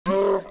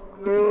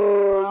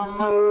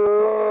Welcome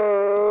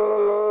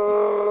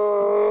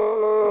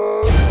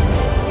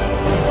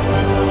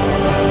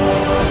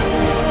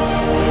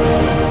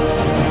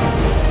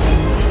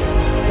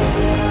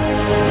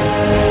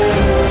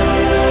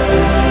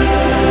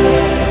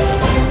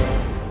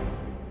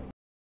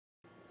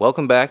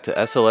back to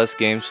SLS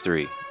Games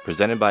III,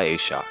 presented by A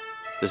Shoc.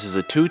 This is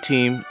a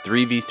two-team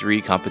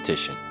 3v3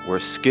 competition where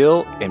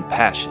skill and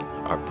passion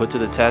are put to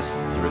the test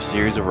through a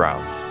series of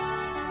rounds.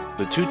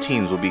 The two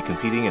teams will be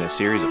competing in a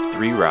series of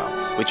 3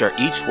 rounds, which are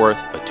each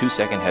worth a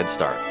 2-second head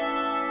start.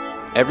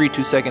 Every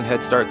 2-second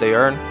head start they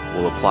earn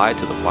will apply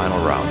to the final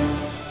round.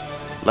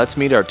 Let's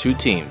meet our two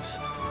teams.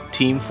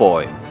 Team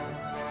Foy,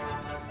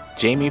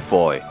 Jamie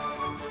Foy,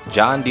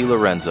 John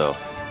DiLorenzo,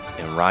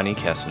 and Ronnie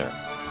Kessner.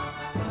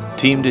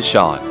 Team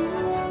Dashawn,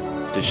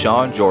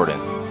 Dashawn Jordan,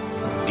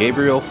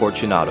 Gabriel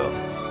Fortunato,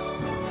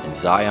 and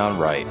Zion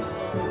Wright.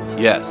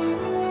 Yes,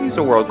 these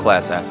are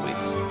world-class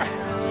athletes.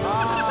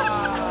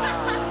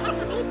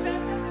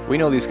 We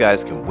know these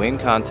guys can win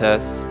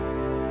contests,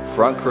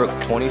 front crook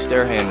 20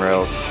 stair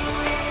handrails,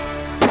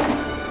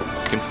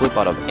 can flip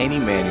out of any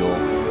manual,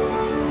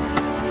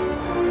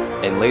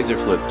 and laser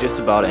flip just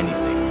about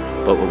anything.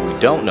 But what we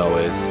don't know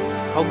is,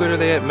 how good are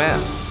they at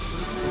math?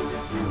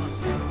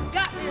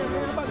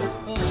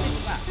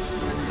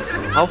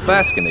 How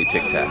fast can they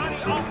tic-tac?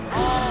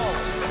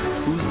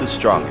 Who's the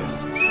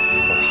strongest?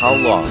 Or how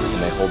long can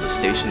they hold a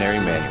stationary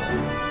manual?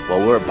 Well,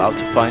 we're about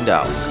to find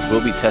out, because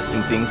we'll be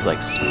testing things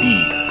like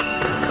speed,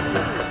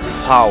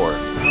 power,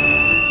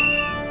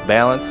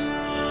 balance,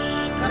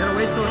 gotta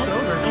wait till it's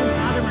over. Don't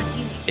bother my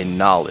teammate. And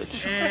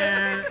knowledge.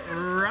 And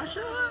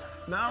Russia?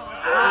 No.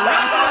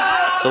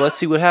 Russia? So let's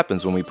see what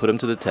happens when we put them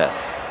to the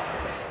test.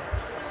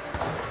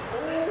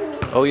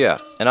 Oh yeah,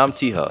 and I'm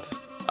T-Huff.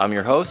 I'm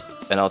your host,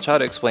 and I'll try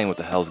to explain what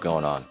the hell's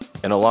going on.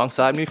 And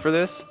alongside me for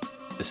this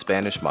is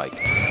Spanish Mike,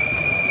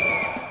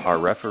 our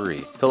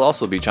referee. He'll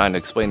also be trying to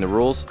explain the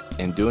rules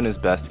and doing his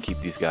best to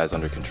keep these guys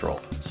under control.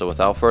 So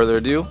without further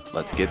ado,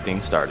 let's get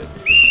things started.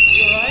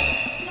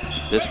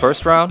 This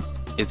first round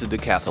is the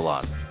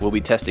Decathlon. We'll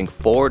be testing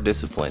 4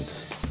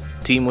 disciplines.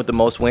 Team with the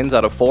most wins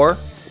out of 4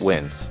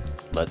 wins.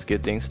 Let's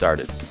get things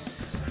started.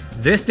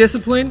 This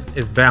discipline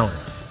is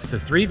balance. It's a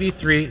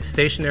 3v3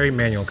 stationary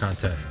manual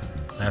contest.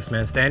 Last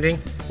man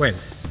standing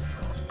wins.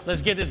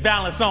 Let's get this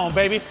balance on,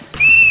 baby.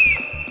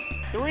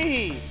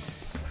 3,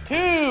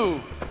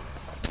 2.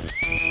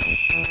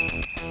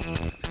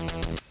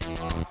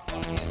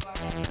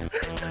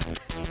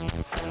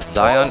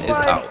 Zion is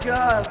out.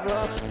 God,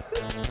 bro.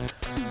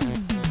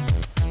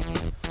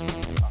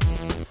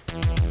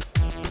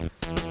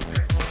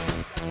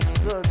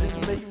 Bro, this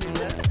is making me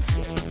mad.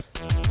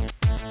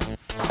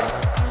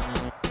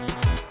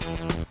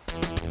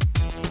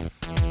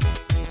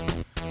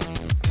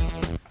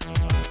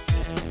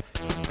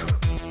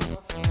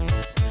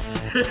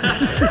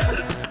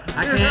 I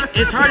can't.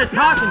 It's hard to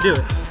talk and do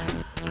it.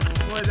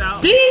 Boy's out.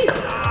 See?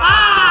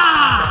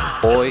 Ah!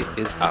 Boy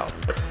is out.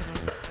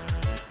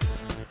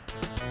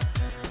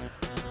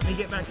 Let me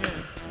get back in.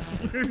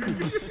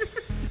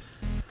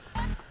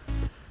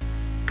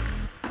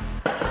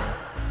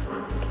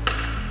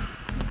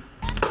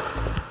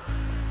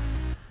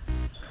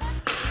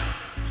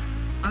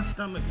 My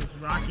stomach is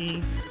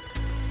rocking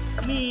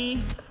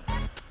me.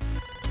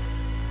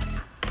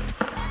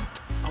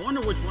 I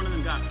wonder which one of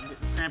them got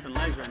cramping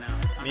legs right now.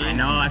 I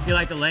know. I feel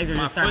like the legs are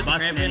gonna start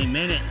busting any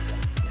minute.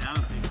 Yeah, I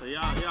don't think so.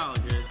 Y'all are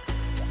good.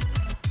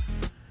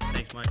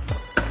 Thanks, Mike.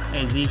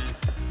 Hey, Z.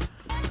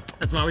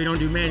 That's why we don't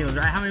do manuals,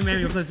 right? How many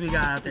manual clips we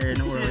got out there in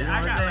the world? You know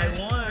I what got I'm like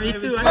saying? 1. Me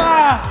too. I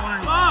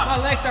Ah! got Fuck! my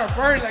legs are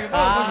burning like a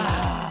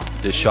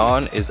motherfucker.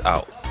 Dashawn is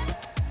out.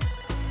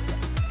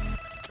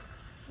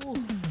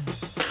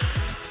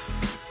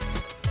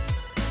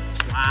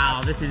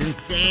 Wow, this is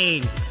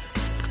insane.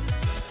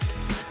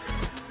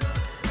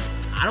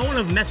 I don't want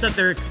to mess up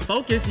their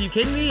focus. Are you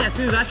kidding me? As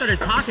soon as I started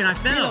talking, I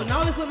fell.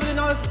 Now they're flipping it,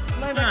 now they're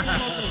laying back.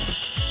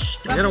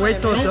 You gotta wait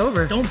till it's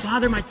over. Don't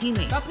bother my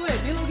teammate. Stop playing.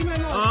 Dilo, give me a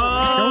note.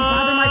 Don't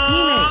bother my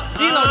teammate.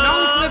 Dilo, now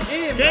we flip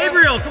in.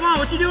 Gabriel, come on.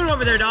 What you doing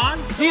over there, dog?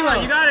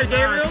 Dilo. You got it,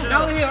 Gabriel.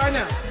 Now we're here right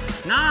now.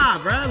 Nah,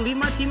 bro. Leave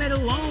my teammate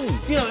alone.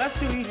 Dilo, that's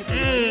too easy for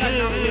you.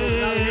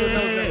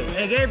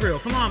 Hey, Gabriel.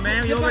 Come on,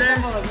 man. You over there?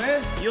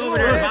 You over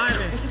there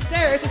vibing. It's a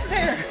stare. It's a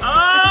stare. No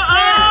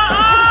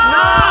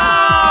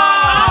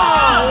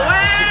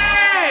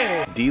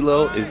way!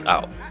 Dilo is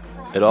out.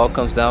 It all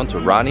comes down to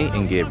Ronnie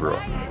and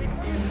Gabriel.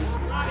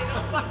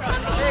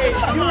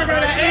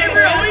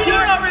 Gabriel, what are you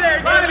doing over there,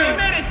 Gabriel?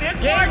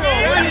 Gabriel,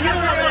 what are you doing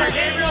over there,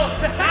 Gabriel?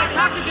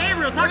 Talk to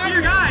Gabriel. Talk to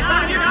your guy.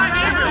 Talk to your guy,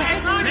 Gabriel.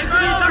 Make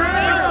sure you talk to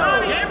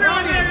Gabriel. Gabriel.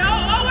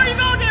 Oh, where you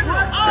going, Gabriel?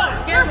 Oh,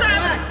 where's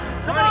Alex?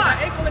 Come on.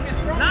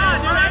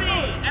 Nah,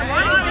 dude. And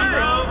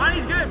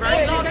Ronnie's good, bro.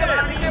 It's all good.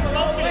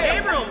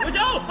 Gabriel, come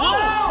on.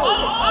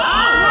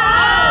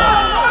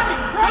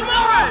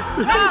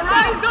 Nah,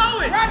 Ronnie's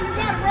going.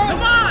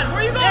 Come on.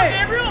 Where you going,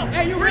 Gabriel?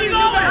 Where you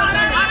going?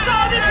 I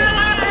saw this in the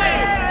last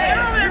game.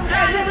 They're over there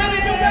chatting.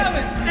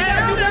 They're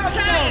over there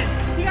chatting.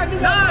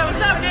 Nah, what's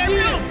up,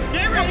 Gabriel?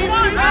 Gabriel, come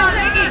on. You gotta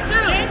say that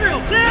too.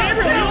 Gabriel,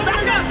 you over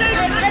there gonna say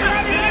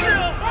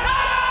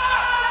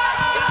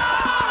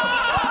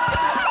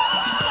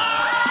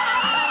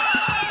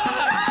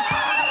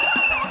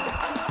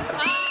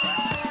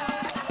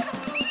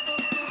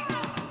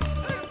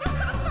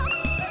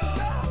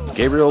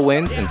Gabriel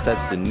wins and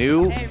sets the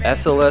new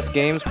SLS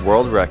Games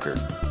world record.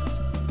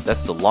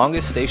 That's the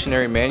longest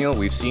stationary manual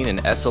we've seen in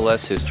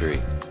SLS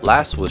history.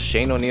 Last was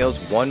Shane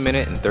O'Neill's 1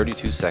 minute and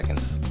 32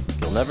 seconds.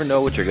 You'll never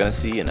know what you're gonna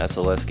see in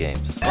SLS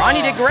Games.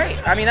 Ronnie did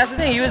great. I mean, that's the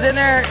thing. He was in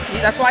there.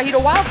 That's why he's a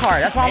wild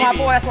card. That's why my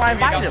boy. That's why I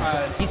invited him.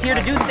 He's here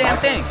to do the damn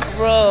thing.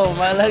 Bro,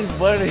 my leg's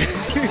burning.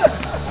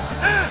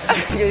 I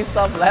can't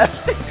stop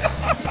laughing.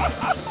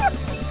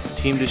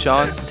 Team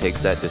Dashawn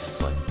takes that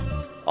discipline.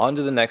 On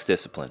to the next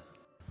discipline.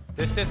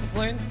 This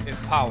discipline is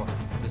power.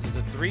 This is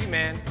a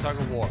 3-man tug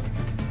of war.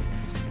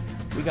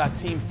 We got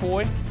Team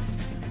Foy,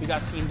 we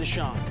got Team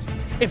Dashawn.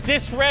 If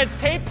this red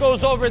tape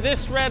goes over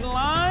this red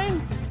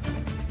line,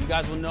 you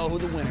guys will know who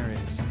the winner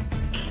is.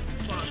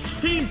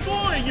 Team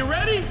Foy, you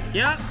ready?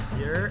 Yep.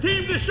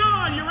 Team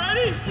Dashawn, you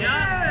ready?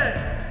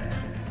 Yeah.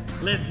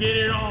 Let's get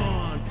it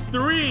on.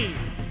 3,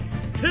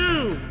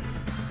 2.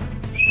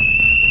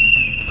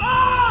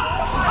 Oh!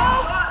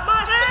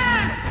 My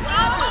hand!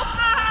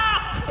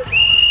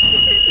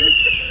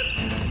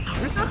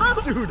 Where's the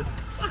hot dude?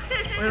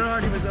 It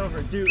already was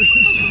over, dude. Wait,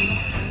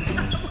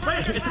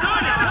 it's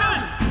done, it's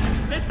done!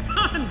 It's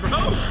done, bro!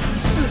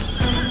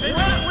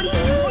 What do you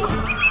mean?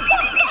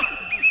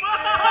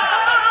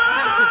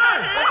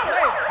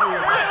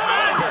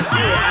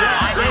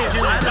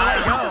 I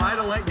had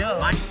to let go.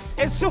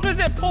 As soon as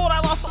it pulled, I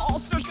lost all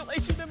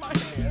circulation in my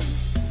hand.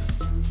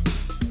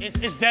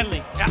 It's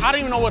deadly. I don't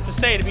even know what to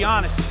say, to be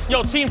honest.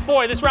 Yo, Team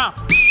Foy, this round.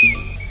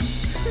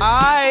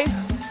 I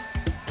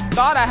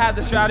thought I had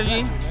the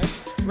strategy,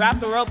 wrapped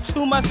the rope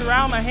too much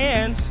around my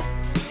hands,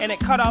 and it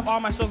cut off all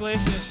my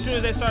circulation. As soon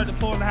as they started to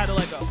pull, I had to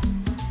let go.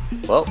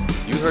 Well,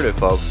 you heard it,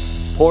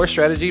 folks. Poor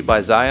strategy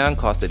by Zion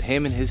costed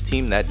him and his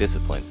team that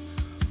discipline.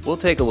 We'll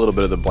take a little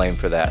bit of the blame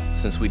for that,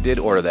 since we did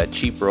order that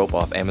cheap rope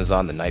off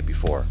Amazon the night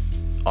before.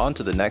 On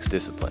to the next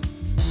discipline.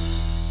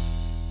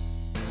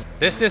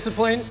 This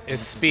discipline is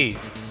speed.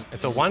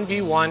 It's a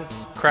 1v1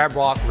 crab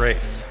walk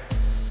race.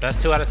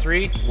 Best 2 out of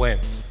 3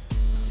 wins.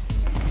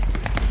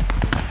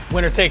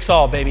 Winner takes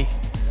all, baby.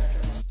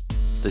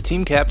 The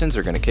team captains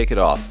are going to kick it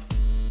off.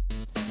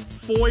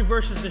 Foy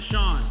versus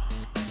Dashawn.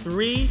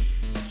 3,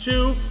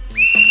 2. Let's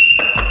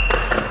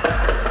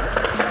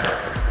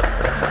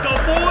go,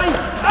 boy.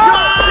 Oh,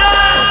 my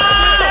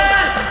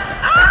bad.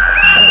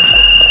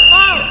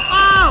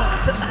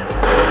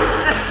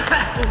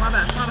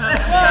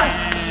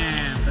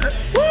 Damn.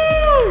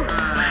 Woo!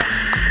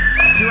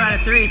 2 out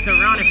of 3, so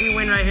Ron, if you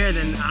win right here,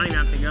 then I don't even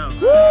have to go.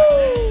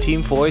 Woo!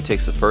 Team Foy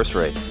takes the first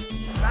race.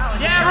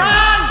 Yeah, Ron.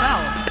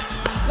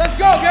 Let's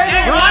go,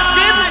 Gabriel.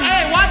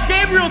 Hey, watch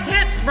Gabriel's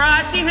hips, bro.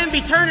 I seen him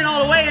be turning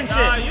all the way and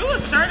shit. You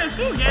was turning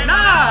too, Gabriel.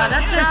 Nah,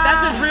 that's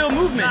his real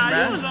movement,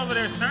 bro. He was over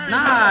there turning.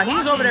 Nah, he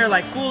was over there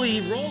like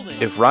fully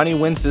rolling. If Ronnie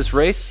wins this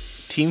race,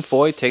 Team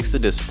Foy takes the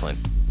discipline.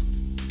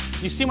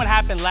 You see what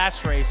happened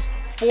last race.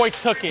 Foy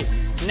took it.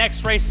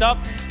 Next race up,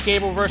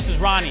 Gabriel versus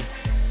Ronnie.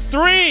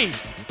 3,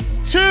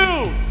 2.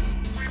 Oh,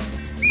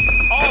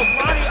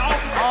 Ronnie,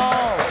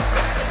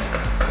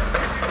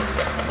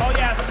 oh,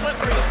 yeah, it's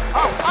slippery.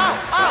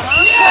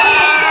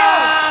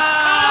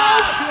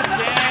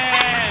 Damn.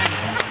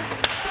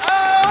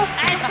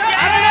 I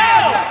don't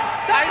know.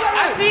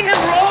 I seen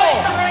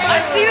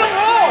him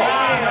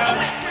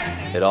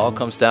roll. It all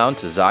comes down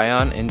to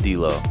Zion and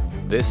Dilo.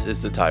 This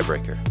is the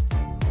tiebreaker.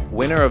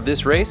 Winner of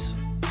this race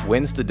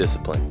wins the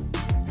discipline.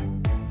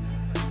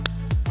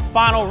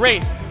 Final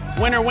race.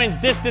 Winner wins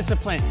this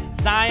discipline.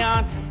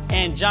 Zion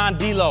and John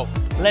Dilo.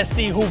 Let's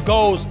see who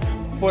goes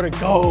for the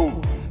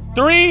gold.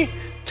 3,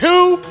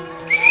 2.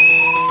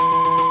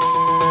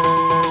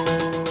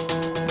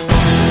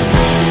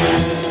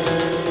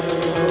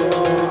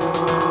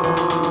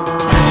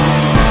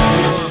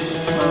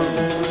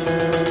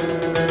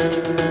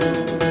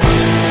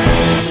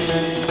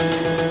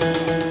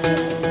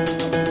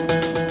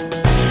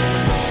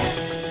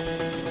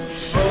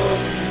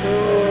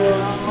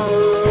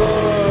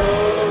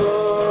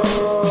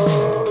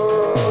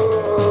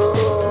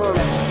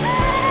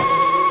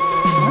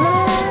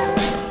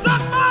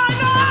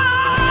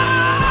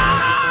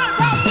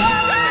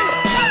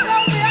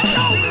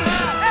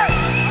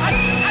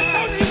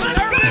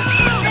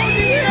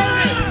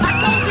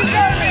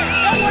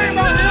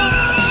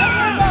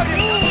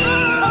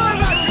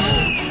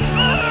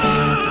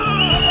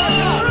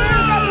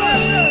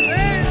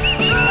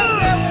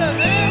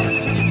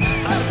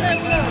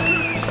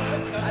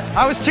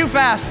 I was too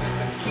fast.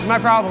 It's my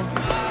problem.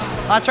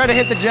 I tried to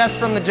hit the jets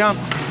from the jump,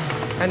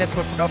 and it's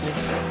what helped me.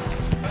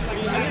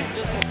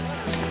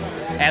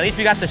 At least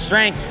we got the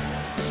strength.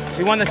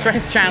 We won the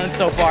strength challenge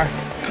so far.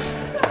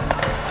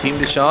 Team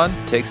Dashawn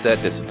takes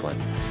that discipline.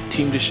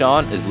 Team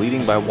Dashawn is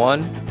leading by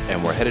 1,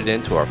 and we're headed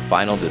into our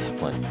final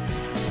discipline.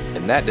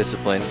 And that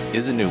discipline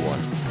is a new one.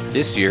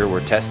 This year,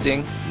 we're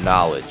testing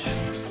knowledge.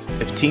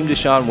 If Team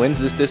Dashawn wins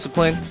this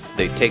discipline,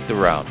 they take the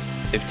round.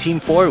 If Team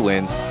Foy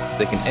wins,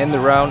 they can end the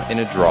round in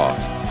a draw.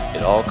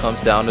 It all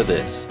comes down to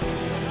this.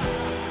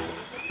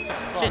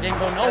 Shit didn't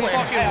go nowhere. That's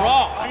fucking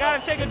raw. I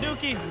gotta take a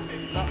dookie.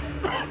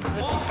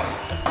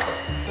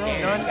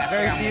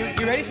 Very few.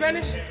 You ready,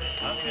 Spanish?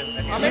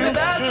 I'm in the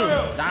bathroom.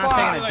 Zion's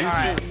taking a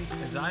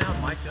douche. Is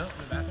Zion mic'd up in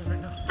the bathroom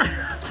right now?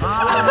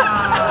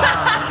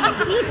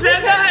 You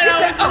said that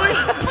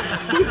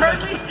and you heard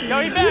me? Yo,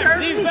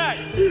 he's back.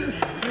 He's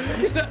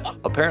back.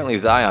 Apparently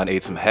Zion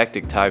ate some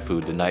hectic Thai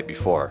food the night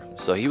before,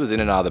 so he was in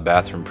and out of the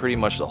bathroom pretty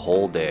much the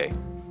whole day.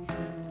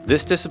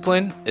 This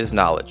discipline is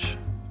knowledge.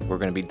 We're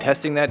going to be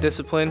testing that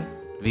discipline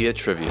via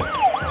trivia.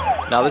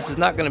 Now this is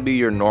not going to be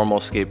your normal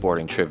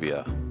skateboarding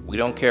trivia. We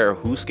don't care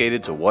who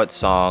skated to what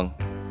song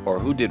or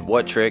who did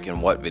what trick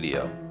in what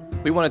video.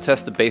 We want to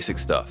test the basic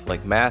stuff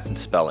like math and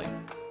spelling.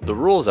 The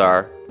rules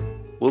are,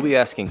 we'll be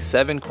asking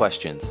 7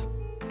 questions.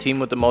 Team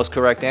with the most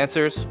correct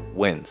answers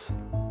wins.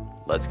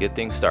 Let's get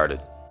things started.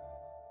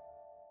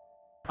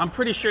 I'm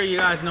pretty sure you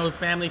guys know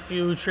Family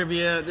Feud,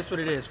 trivia. This is what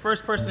it is.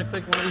 First person to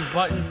click one of these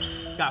buttons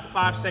got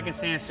 5 seconds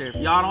to answer. If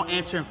y'all don't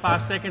answer in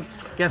 5 seconds,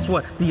 guess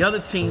what? The other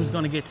team's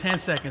gonna get 10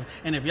 seconds.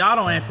 And if y'all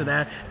don't answer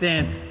that,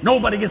 then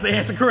nobody gets the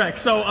answer correct.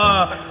 So,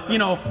 you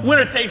know,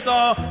 winner takes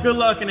all. Good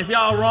luck. And if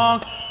y'all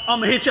wrong, I'm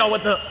gonna hit y'all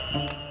with the...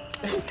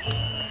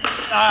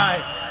 All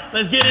right,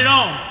 let's get it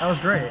on. That was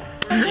great.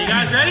 You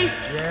guys ready?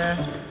 Yeah.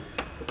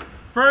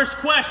 First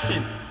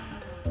question.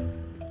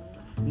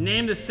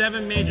 Name the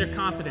 7 major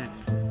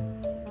continents.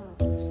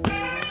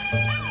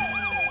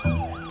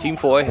 Team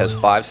Foy has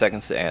 5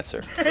 seconds to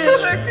answer.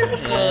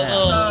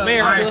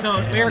 America.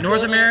 So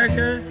North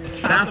America,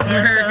 South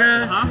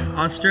America,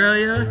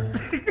 Australia,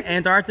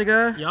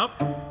 Antarctica,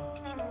 Yup.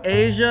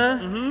 Asia,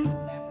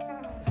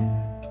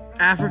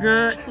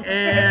 Africa,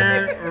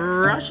 and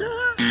Russia?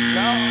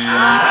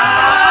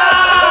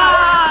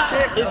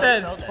 He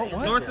said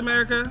North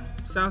America,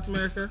 South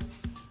America,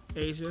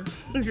 Asia.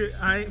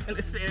 I ain't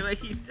gonna say it like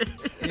he said.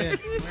 Yeah.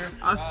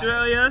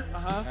 Australia.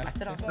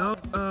 No,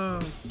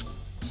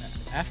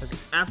 Africa.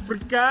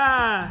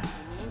 Africa.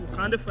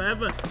 Wakanda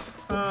forever.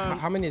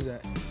 How many is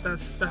that?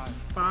 That's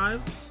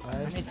 5. How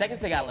many seconds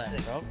they got left,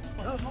 bro?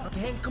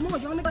 Man, come on,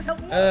 y'all niggas help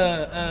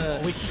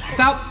me.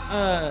 South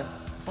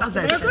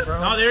America?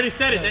 No, they already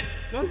said it.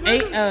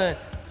 8,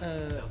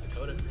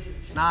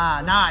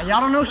 Nah, y'all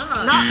don't know.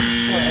 Nah.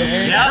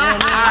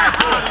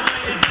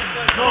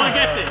 No one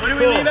gets it. What do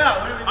we leave out?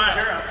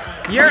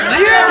 Europe. No,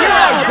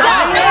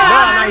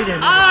 you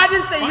didn't. Oh, I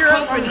didn't say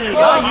Europe. Oh,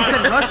 you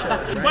said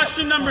Russia.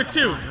 Question number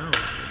 2.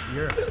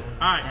 Europe.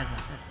 All right.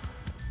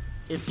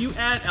 If you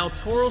add El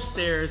Toro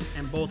stairs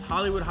and both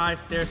Hollywood High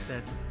stair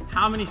sets,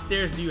 how many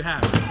stairs do you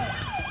have?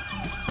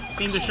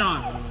 Team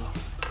Dashawn.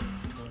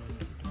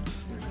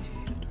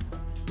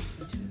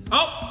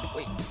 Oh!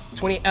 Wait,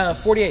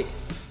 48.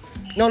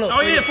 No.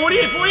 Oh yeah,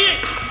 48.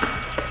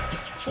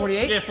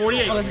 48? Yeah,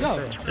 48. Oh, let's go.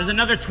 There's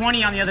another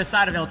 20 on the other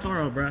side of El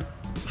Toro, bro.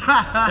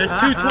 There's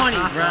 2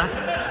 20s, bro.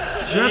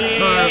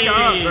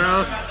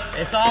 Bro.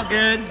 It's all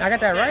good. I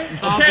got that right?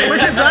 It's all Okay. good.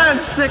 Look at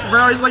Zion's sick,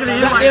 bro. He's looking at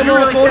you like Yeah, you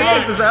really 48.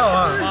 can't as hell,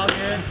 huh? It's all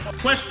good.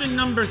 Question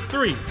number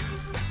 3.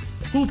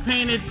 Who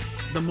painted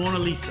the Mona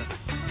Lisa?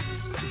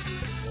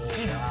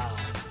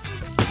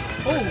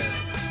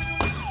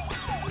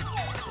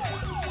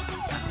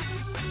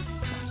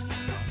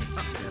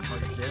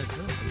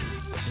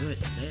 Do it.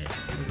 Say it.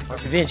 Da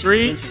Vinci.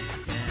 3.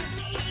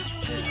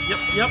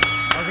 Yep.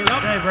 I was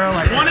gonna say, bro,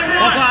 like. 1 and 1.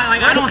 That's why,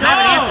 like, I don't have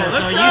an answer,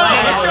 so you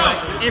take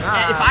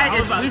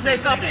it. Let's If we say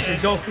something,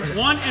 just go for it.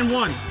 1 and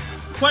 1.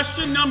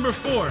 Question number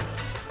 4.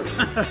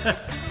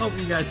 Hope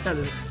you guys got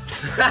it.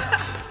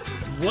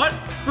 What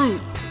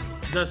fruit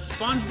does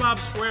SpongeBob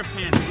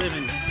SquarePants live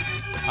in?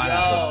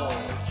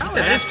 You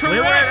said that's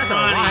Squidward? That's a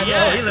lot. Ronnie,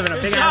 Yeah, he live in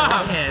a big ass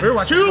rockhead. We're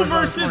watching 2 SpongeBob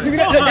versus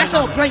SquarePants. 1. That's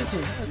all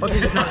plankton.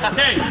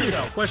 Okay,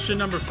 question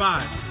number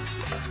 5.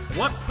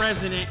 What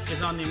president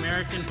is on the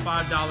American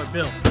 $5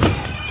 bill?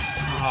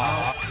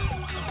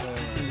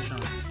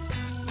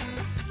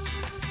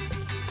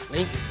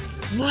 Lincoln.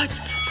 What?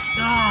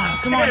 Dog,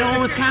 come on, no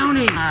one was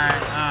counting. All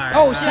right.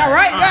 Oh, shit, all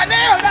right?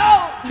 Goddamn,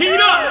 no. Teed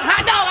up!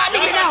 Hot dog, I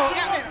need it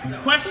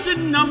now.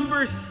 Question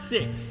number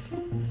 6.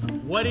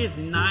 What is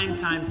 9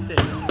 times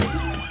 6?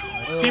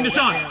 Team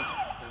Dashawn.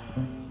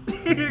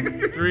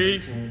 3,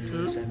 2,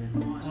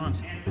 1.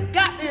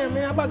 Goddamn,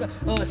 man, I'm about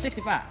to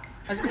 65.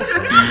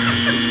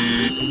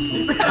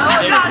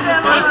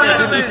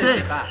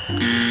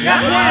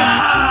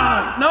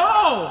 No!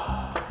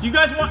 Do you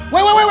guys want...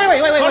 Wait. Hold on,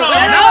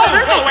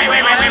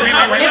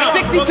 Wait. It's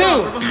 62. It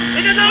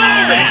doesn't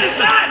matter. It's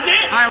not,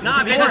 damn!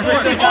 Nah, it's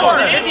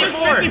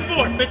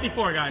 54.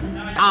 54, guys.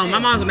 My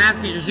mom's a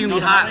math teacher. She's gonna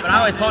be hot, but I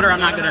always told her I'm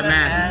not good at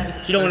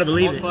math. She don't want to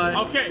believe it.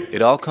 Okay,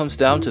 It all comes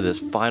down to this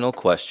final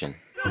question.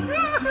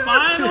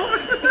 final...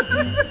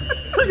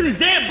 Look at these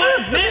damn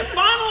bugs, man.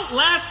 Final,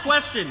 last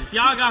question. If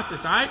y'all got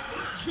this, all right?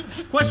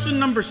 Question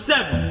number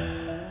 7.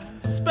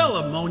 Spell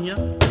ammonia.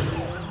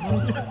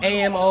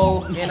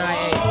 AMONIA.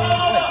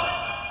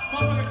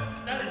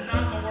 That is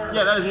not the word.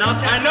 Yeah, that is not.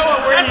 I know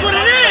what word That's what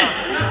it is!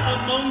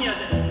 Ammonia.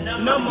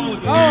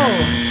 Pneumonia.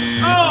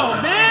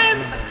 Oh, man!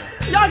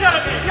 Y'all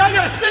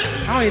gotta sit.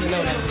 I don't even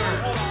know that.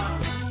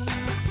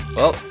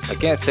 Well, I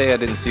can't say I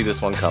didn't see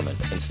this one coming.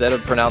 Instead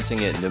of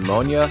pronouncing it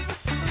pneumonia,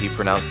 he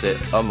pronounced it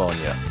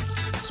ammonia.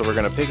 So we're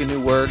gonna pick a new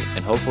word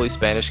and hopefully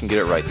Spanish can get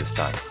it right this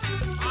time.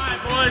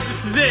 boys.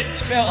 This is it.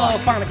 Spell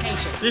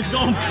fornication. This is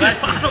going to be the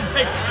final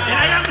pick. And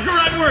I got the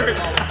correct word.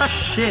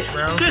 Shit,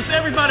 bro. Just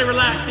everybody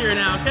relax here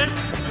now, okay?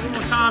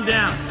 Everyone calm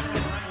down.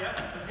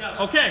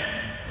 Okay.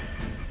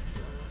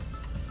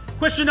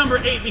 Question number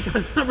 8,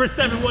 because number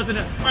 7 wasn't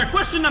it. All right,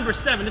 question number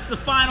 7. This is the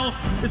final.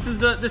 This is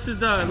the,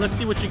 let's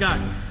see what you got.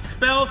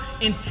 Spell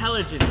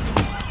intelligence.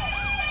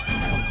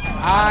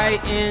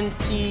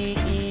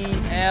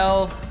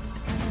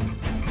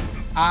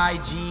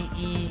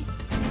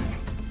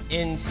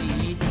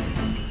 INTELLIGENCE.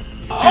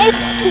 Oh,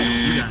 it's 2.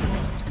 You got it.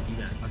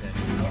 Okay.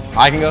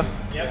 I can go?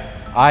 Yep.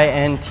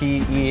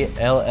 INTELLIGENCE.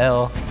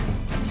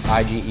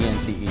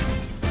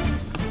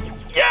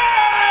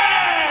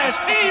 Yes!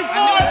 Team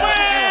 4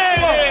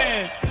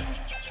 wins!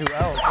 It's 2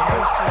 L's.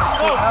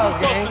 Oh,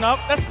 close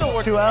enough. That's still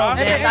working. 2 L's.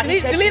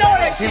 Delete all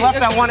that shit. He left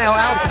that 1 L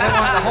out because they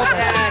wanted to hold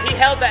that. Yeah, he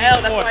held the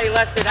L. That's why he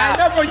left it out.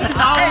 Oh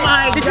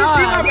my God. Did you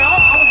see my mouth?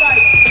 I was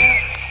like,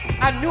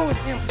 I knew it was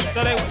him.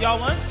 So y'all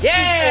won?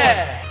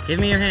 Yeah. Give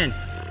me your hand.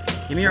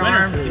 Give me your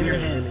arm. Give me your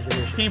hands.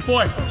 Team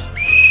 4.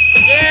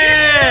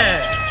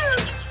 Yeah!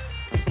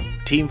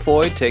 Team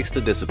Foyd takes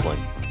the discipline.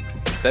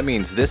 That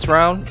means this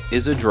round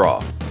is a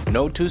draw.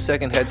 No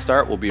 2-second head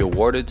start will be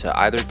awarded to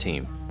either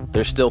team.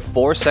 There's still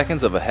 4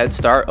 seconds of a head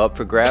start up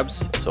for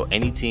grabs, so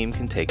any team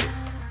can take it.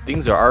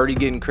 Things are already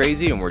getting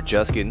crazy and we're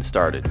just getting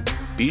started.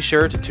 Be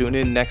sure to tune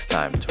in next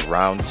time to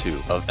round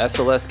 2 of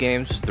SLS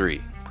Games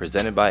 3,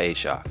 presented by A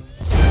Shoc.